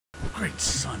Great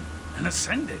son, and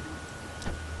ascended.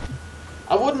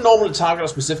 I wouldn't normally target a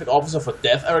specific officer for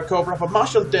death, Eric Cobra, but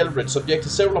Marshal Delbridge subjected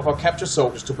several of our captured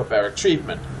soldiers to barbaric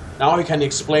treatment. Now he can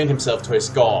explain himself to his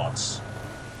guards.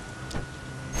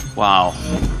 Wow.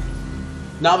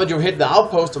 Now that you've hit the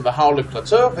outpost on the Howling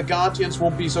Plateau, the Guardians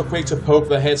won't be so quick to poke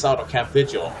their heads out of Camp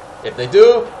Vigil. If they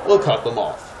do, we'll cut them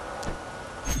off.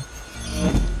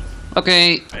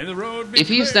 Okay, if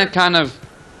he's that kind of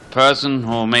person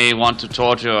who may want to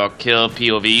torture or kill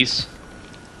POVs,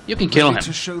 you can kill him.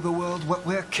 To show the world what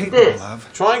we're capable of.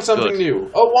 Trying something Good.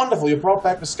 new. Oh, wonderful! You brought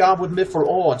back the scarwood mithril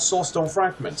ore and soulstone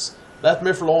fragments. That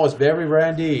mithril ore is very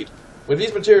rare indeed. With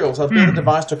these materials, I'll build a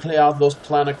device to clear out those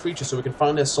planar creatures so we can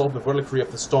finally assault the reliquary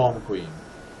of the Storm Queen.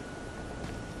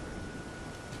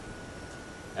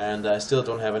 And I still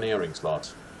don't have an earring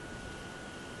slot.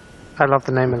 I love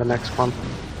the name of the next one.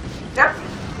 Yep.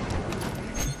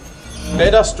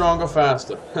 Better, stronger,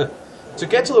 faster. To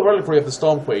get to the reliquary of the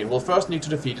Storm Queen, we'll first need to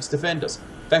defeat its defenders.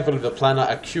 Thankfully, the planar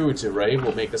acuity ray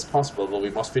will make this possible, though we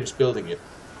must finish building it.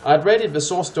 I had readied the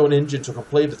Soulstone engine to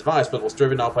complete the device, but was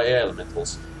driven out by air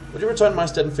elementals. Would you return my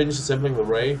stead and finish assembling the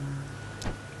ray?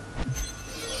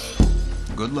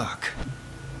 Good luck.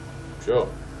 Sure.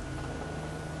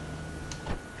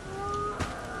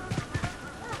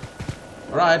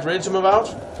 Alright, ready to move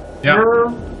out? Yeah.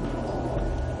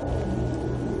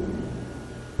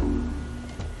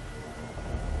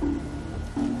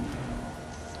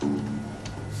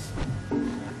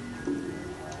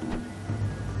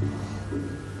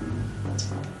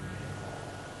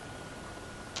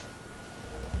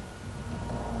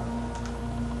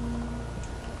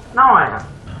 Now I am.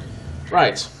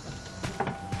 Right.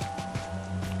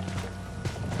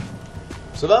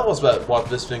 So that was what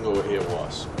this thing over here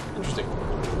was. Interesting.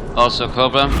 Also,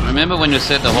 Cobra, remember when you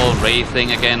said the whole Ray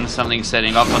thing again, something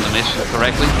setting up on the mission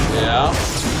correctly? Yeah.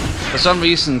 For some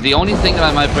reason, the only thing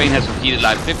that my brain has repeated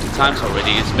like 50 times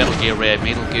already is Metal Gear Ray,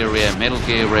 Metal Gear Ray, Metal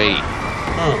Gear Ray.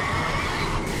 Huh.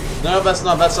 No, that's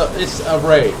not. It's a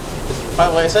ray. By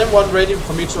the way, is anyone ready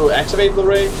for me to activate the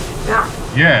ray? Yeah.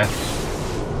 Yes.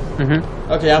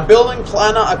 Okay, I'm building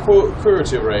planar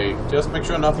acuity ray. Just make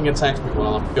sure nothing attacks me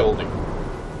while I'm building.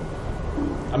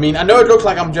 I mean, I know it looks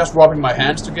like I'm just rubbing my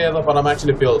hands together, but I'm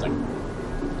actually building.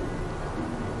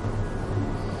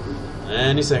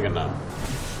 Any second now.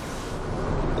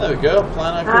 There we go,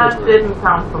 planar That acuity ray. didn't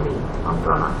count for me. I'm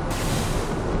gonna.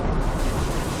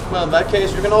 Well, in that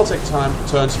case, we can all take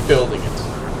turns building it.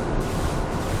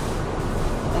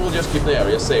 And we'll just keep the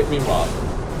area safe meanwhile.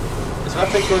 Is that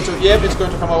thing going to... Yep, it's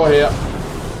going to come over here.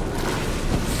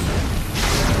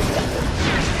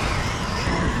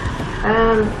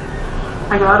 And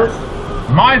I got it.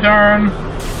 My turn.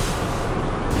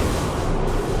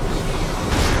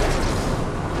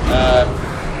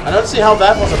 I don't see how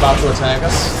that was about to attack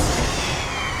us.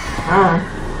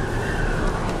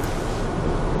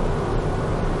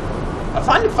 I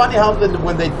find it funny how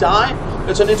when they die,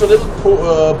 they turn into a little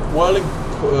whirling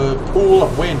pool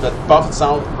of wind that buffets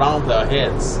out around their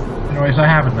heads. Anyways, I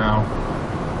have it now.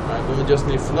 Alright, then we just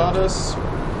need flooders.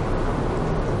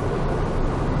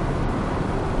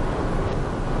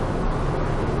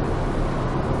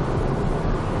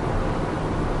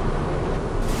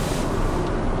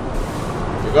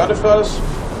 You got it, flooders?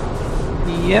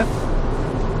 Yep.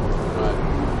 Right.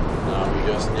 Now we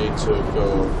just need to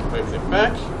go quickly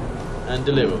back and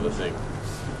deliver the thing.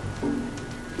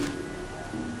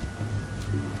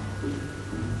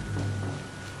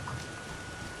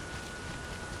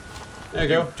 There you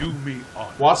go. Do me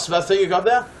on. What's that thing you got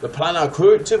there? The planar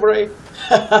acuity ray?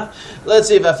 Let's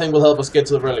see if that thing will help us get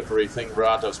to the reliquary thing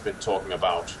Radov's been talking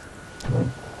about.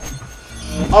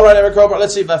 Alright, Eric Cobra,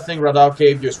 let's see if that thing Radov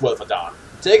gave you is well for done.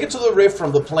 Take it to the rift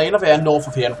from the plane of air north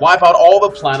of here and wipe out all the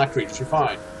planar creatures you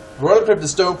find. The reliquary of the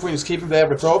Stone Queen is keeping the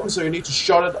rift open, so you need to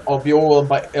shut it or be overwhelmed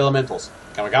by elementals.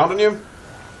 Can we count on you?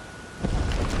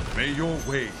 May your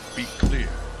way be clear.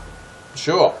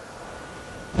 Sure.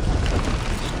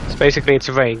 Basically, it's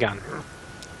a ray gun.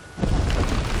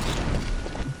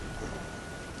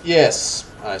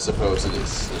 Yes, I suppose it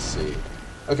is. Let's see.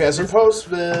 Okay, I suppose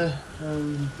the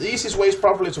easiest way is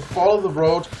probably to follow the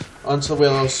road until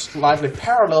we're slightly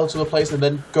parallel to the place and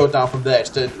then go down from there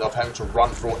instead of having to run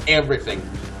through everything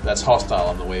that's hostile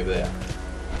on the way there.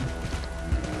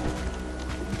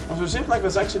 Also, it seems like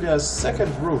there's actually a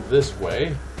second route this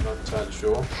way. Not entirely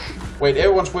sure. Wait,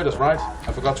 everyone's with us, right?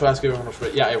 I forgot to ask everyone was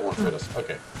with. Yeah, everyone's with us.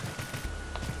 Okay.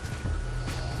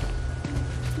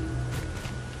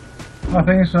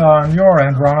 Nothing's on your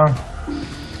end, Rana.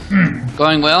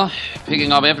 Going well,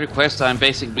 picking up every quest I'm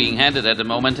basically being handed at the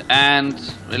moment, and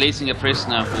releasing a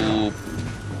prisoner who...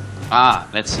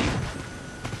 let's see.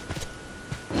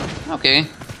 Okay,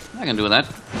 I can do that.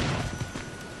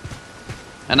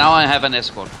 And now I have an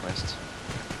escort quest.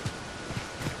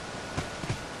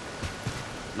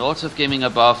 Lords of Gaming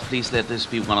above, please let this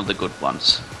be one of the good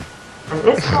ones. An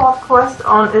escort quest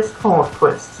on escort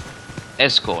quest.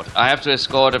 Escort. I have to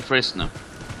escort a prisoner.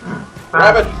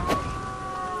 Grab it!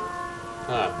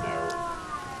 Oh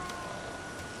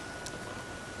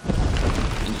no.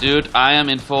 And dude, I am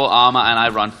in full armor and I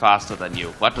run faster than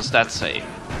you. What does that say?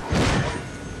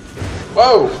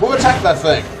 Whoa! Who attacked that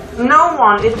thing? No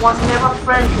one, it was never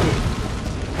friendly.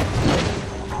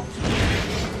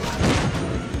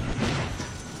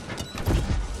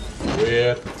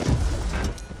 Weird.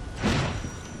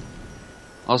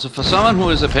 Also, for someone who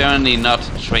is apparently not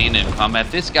trained in combat,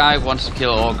 this guy wants to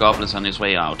kill all goblins on his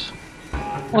way out.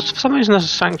 Well, for some reason there's a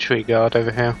sanctuary guard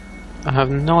over here. I have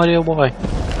no idea why.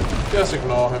 Just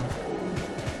ignore him.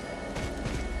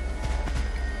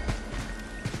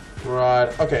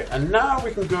 Right, okay, and now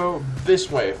we can go this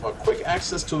way for quick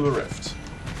access to the rift.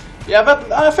 Yeah,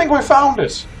 but I think we found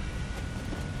it.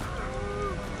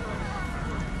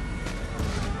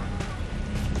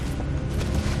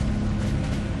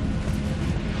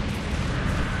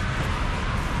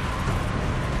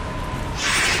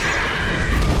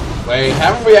 Wait,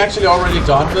 haven't we actually already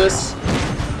done this?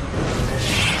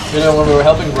 You know, when we were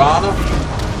helping Rana?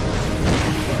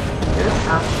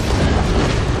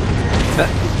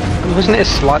 Wasn't it a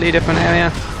slightly different area?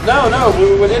 No,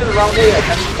 we did it around here.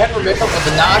 Can you remember with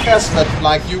the Nagas that,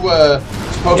 like, you were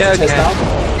supposed to test out?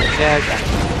 Yeah, okay.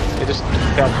 It just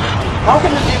felt... How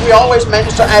can it be we always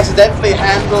manage to accidentally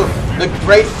handle the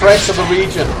great threats of the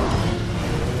region?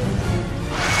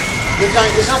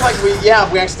 It's not like we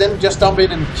accidentally just dump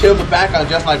in and kill the back and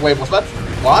just like, wait, was that?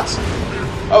 What?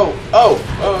 Oh,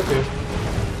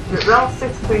 okay. Round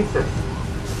 6 pieces.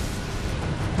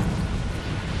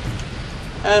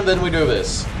 And then we do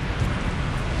this.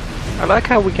 I like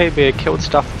how we came here, killed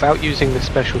stuff without using the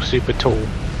special super tool.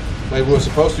 Wait, we were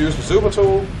supposed to use the super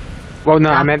tool? Well, no,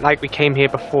 I meant like we came here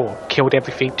before, killed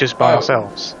everything just by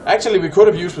ourselves. Actually, we could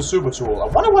have used the super tool. I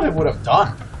wonder what it would have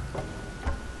done.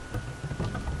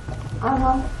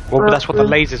 Well, but that's what the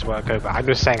lasers work over. I'm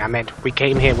just saying, I meant we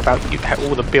came here without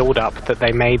all the build-up that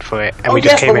they made for it, and we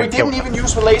just came here and killed we didn't even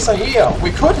use the laser here.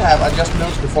 We could have, I just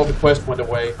noticed before the quest went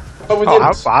away. But we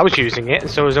didn't. I was using it,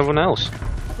 and so was everyone else.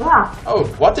 Yeah. Oh,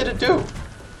 what did it do?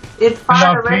 It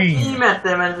fired a red beam at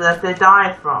them and that they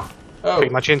died from. Oh.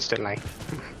 Pretty much instantly.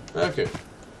 Okay.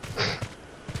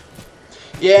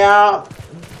 Yeah,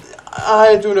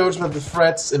 I do notice that the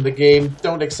threats in the game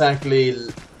don't exactly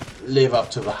live up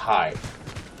to the hype.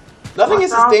 Nothing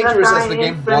is as dangerous as the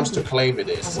game wants to claim it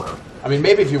is. I mean,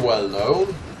 maybe if you were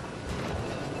alone.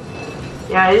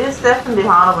 Yeah, it is definitely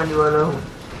harder when you are alone.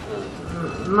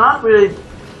 Not really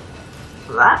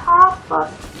that hard,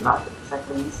 but not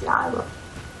exactly easy either.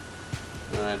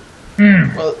 Right.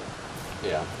 Well,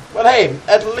 yeah. But hey,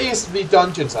 at least the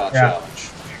dungeons are a challenge.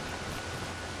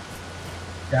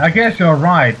 Yeah, I guess you're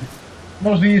right.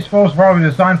 Most of these foes are probably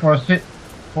designed for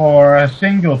a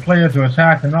single player to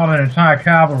attack and not an entire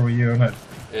cavalry unit.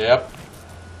 Yep.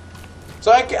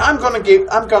 So I'm gonna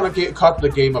cut the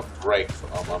game a break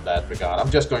on that regard. I'm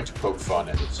just going to poke fun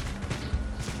at it.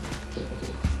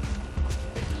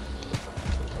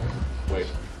 Wait.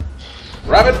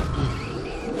 Rabbit!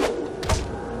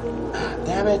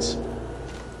 Damn it.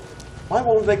 Why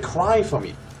won't they cry for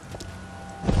me?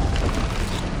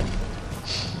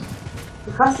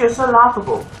 Because you're so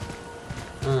laughable.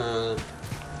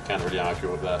 Can't really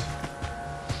argue with that.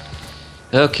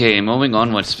 Okay, moving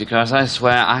onwards, because I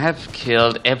swear I have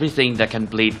killed everything that can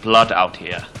bleed blood out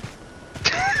here.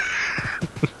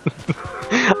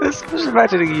 I'm just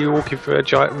imagining you walking through a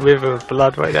giant river of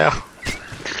blood right now.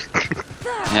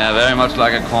 Yeah, very much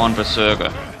like a corn berserker.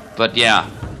 But yeah,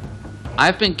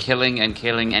 I've been killing and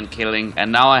killing and killing, and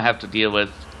now I have to deal with...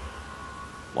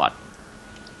 what?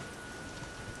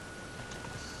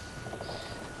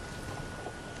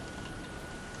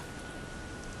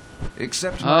 Oh,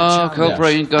 Accept my challenge. Cobra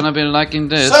ain't gonna be liking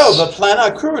this. So, the planar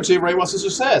accuracy ray was a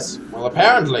success. Well,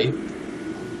 apparently.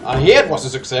 I hear it was a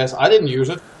success. I didn't use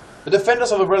it. The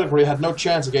defenders of the reliquary had no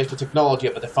chance against the technology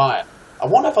of the Defiant. I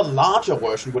wonder if a larger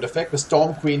version would affect the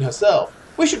Storm Queen herself.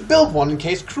 We should build one in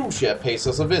case Crucia pays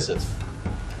us a visit.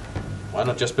 Why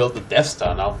not just build the Death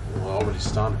Star now? We're already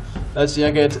stunned. Let's see,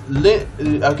 I get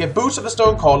boots of the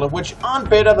Stonecaller, which aren't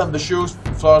better than the shoes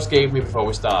Flores gave me before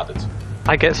we started.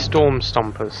 I get Storm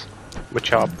Stompers,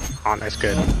 which aren't as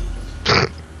good.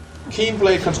 Keen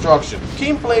Blade Construction.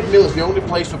 Keen Blade Mill is the only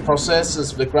place that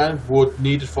processes the granite wood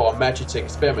needed for our Magitech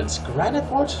experiments. Granite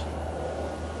wood?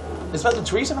 Is that the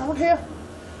trees around here?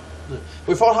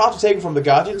 We fought hard to take it from the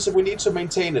Guardians, so we need to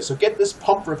maintain it. So get this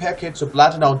pump repair kit to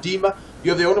Bladenow Dima.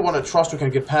 You're the only one I trust who can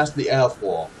get past the Elf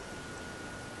War.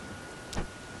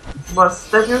 Was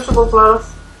that usable for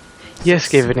us? Yes,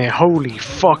 given it. Holy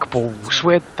fuck balls.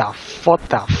 What the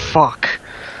fuck?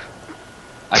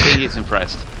 I think he's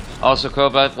impressed. Also,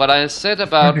 Cobalt, what I said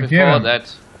about before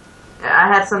that... I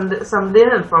had some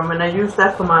linen from and I used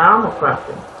that for my armor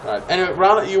crafting. Right. Anyway,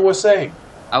 Rana, you were saying?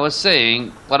 I was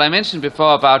saying, what I mentioned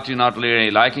before about you not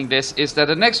really liking this, is that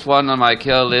the next one on my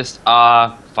kill list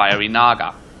are Fiery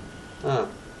Naga. Huh.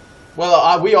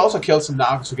 Well, we also killed some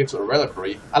Nagas to get to a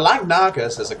reliquary. I like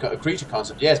Nagas as a creature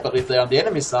concept, yes, but if they're on the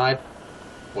enemy side,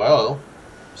 well,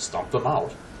 stomp them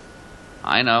out.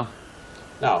 I know.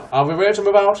 Now, are we ready to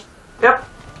move out? Yep.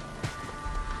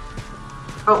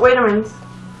 Oh, wait a minute.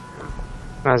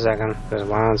 1 second. Just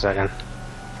 1 second.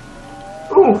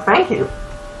 Ooh, thank you.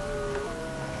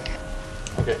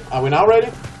 Okay, are we now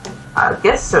ready? I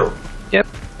guess so. Yep.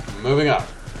 Moving up.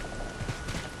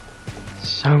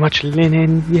 So much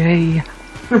linen, yay.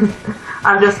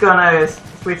 I'm just gonna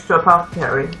switch to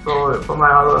apothecary for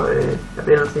my other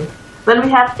ability. Then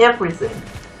we have everything,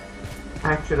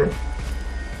 actually.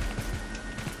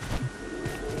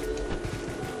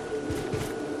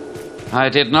 I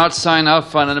did not sign up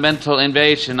for an elemental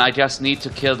invasion, I just need to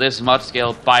kill this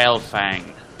mud-scale Bilefang.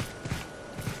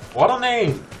 What a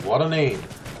name! What a name!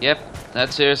 Yep,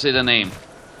 that's seriously the name.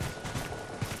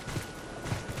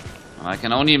 I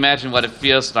can only imagine what it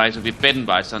feels like to be bitten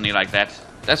by something like that.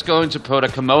 That's going to put a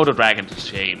Komodo dragon to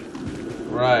shame.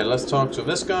 Right, let's talk to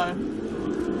this guy.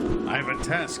 I have a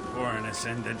task for an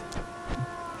Ascended.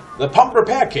 The pump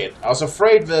repair kit. I was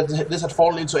afraid that this had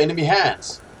fallen into enemy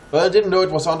hands. But I didn't know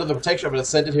it was under the protection of an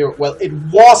Ascended hero. Well, it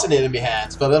was in enemy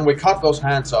hands, but then we cut those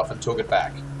hands off and took it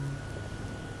back.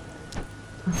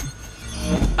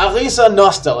 Arisa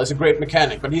Nostel is a great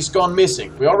mechanic, but he's gone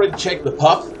missing. We already checked the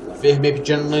pub. I fear he may be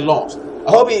genuinely lost.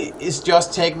 I hope he is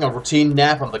just taking a routine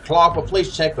nap on the clock, but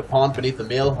please check the pond beneath the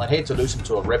mill. I'd hate to lose him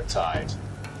to a riptide.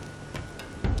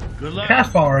 Good luck.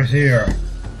 Caspar is here.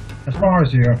 Caspar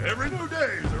is here. Every new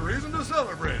day is a reason to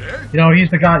celebrate, eh? You know, he's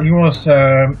the guy, he was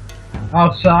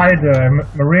outside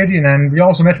Meridian, and we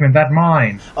also met him in that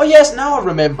mine. Oh yes, now I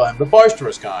remember him. The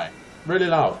boisterous guy. Really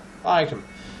loud. I like him.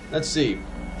 Let's see.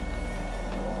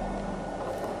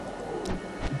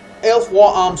 Elf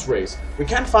War arms race. We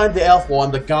can't find the Elf War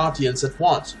and the Guardians at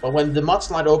once, but when the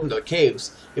mudslide opened the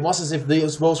caves, it was as if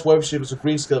those warships of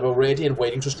Greenscale were ready and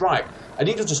waiting to strike. I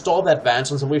needed to stall the advance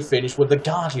until we finished with the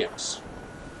Guardians.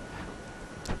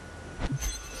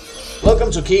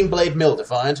 Welcome to Keenblade Mill,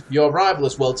 Defiant. Your arrival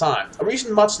is well timed. A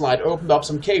recent mudslide opened up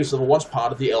some caves that were once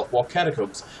part of the Elf War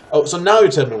catacombs. Oh, so now you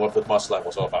tell me what the mudslide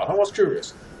was all about. I was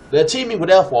curious. They're teaming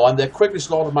with Elf War and they quickly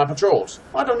slaughtered my patrols.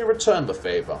 Why don't you return the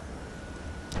favor?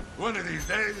 One of these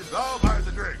days, I'll buy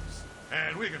the drinks,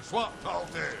 and we can swap tall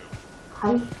tales.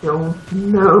 I don't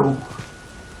know.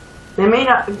 They may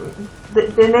not.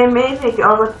 They may make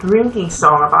other drinking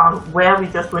song about where we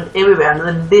just went everywhere and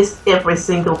then list every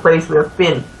single place we have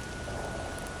been.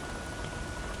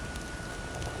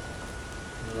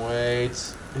 Wait,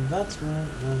 if that's right.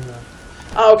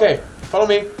 Ah, okay. Follow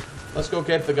me. Let's go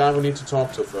get the guy we need to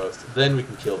talk to first. Then we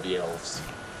can kill the elves.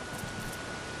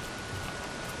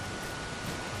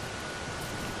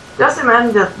 Just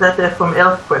imagine that they're from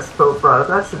ElfQuest profile.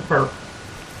 That should help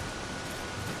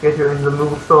get you in the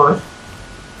mood for it.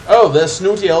 Oh, the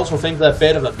snooty elves will think they're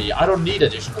better than me. I don't need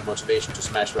additional motivation to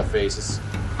smash their faces.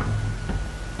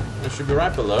 It should be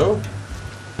right below,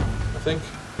 I think.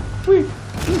 Whee!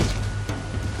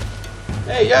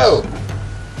 Hey, yo!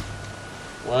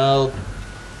 Well,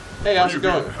 hey, how's it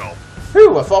going?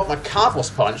 Whew, I thought my cart was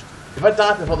punched. If I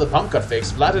died before the pump got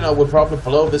fixed, Vladimir would probably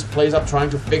blow this place up trying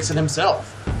to fix it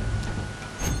himself.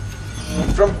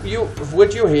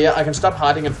 With you here, I can stop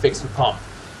hiding and fix the pump.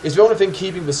 It's the only thing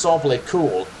keeping the saw blade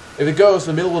cool. If it goes,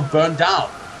 the mill will burn down.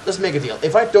 Let's make a deal.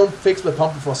 If I don't fix the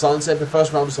pump before sunset, the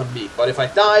first round is on me. But if I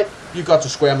die, you got to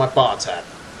square my bar tab.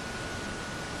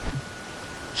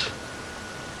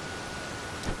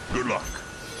 Good luck.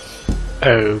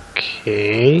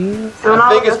 Okay. So I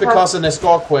think it's because in a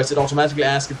escort quest it automatically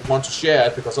asks if we want to share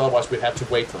it, because otherwise we'd have to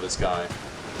wait for this guy.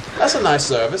 That's a nice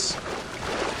service.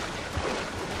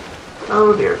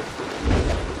 Oh dear.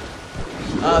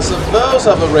 So those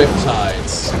are the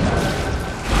riptides.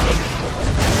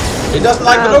 He doesn't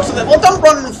like the looks of them. Well, don't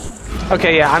run!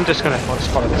 Okay, yeah, I'm just gonna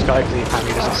follow this guy because he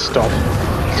apparently doesn't stop.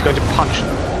 He's going to punch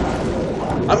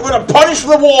them. I'm gonna punish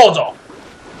the warder!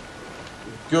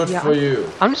 Good Yeah, for you.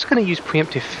 I'm just gonna use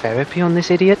preemptive therapy on this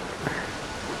idiot.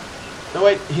 No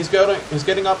wait, he's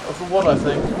getting up for what, I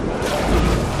think.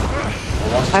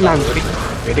 And I'm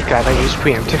really glad I used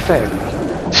preemptive failure.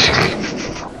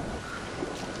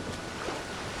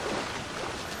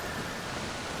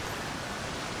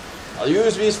 I'll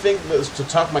use these things to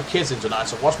tuck my kids in tonight,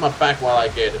 so watch my back while I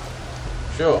get it.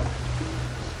 Sure.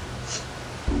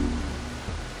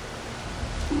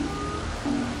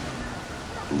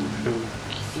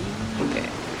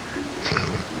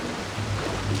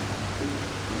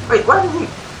 Wait, what is he?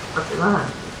 Okay,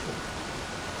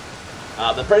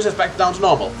 The pressure's back down to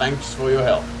normal. Thanks for your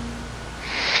help.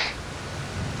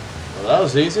 Well, that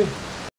was easy.